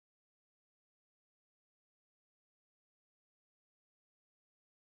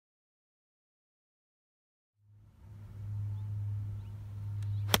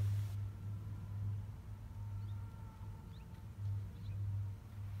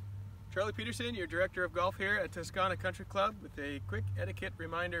Charlie Peterson, your Director of Golf here at Toscana Country Club, with a quick etiquette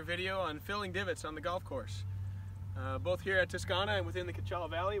reminder video on filling divots on the golf course. Both here at Toscana and within the Cachala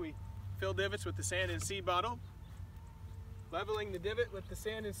Valley, we fill divots with the sand and seed bottle, leveling the divot with the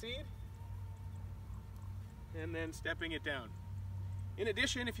sand and seed, and then stepping it down. In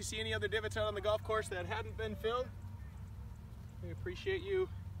addition, if you see any other divots out on the golf course that hadn't been filled, we appreciate you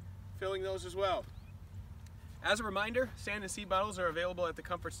filling those as well. As a reminder, sand and seed bottles are available at the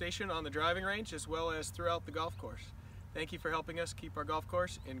comfort station on the driving range as well as throughout the golf course. Thank you for helping us keep our golf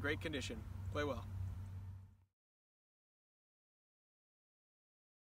course in great condition. Play well.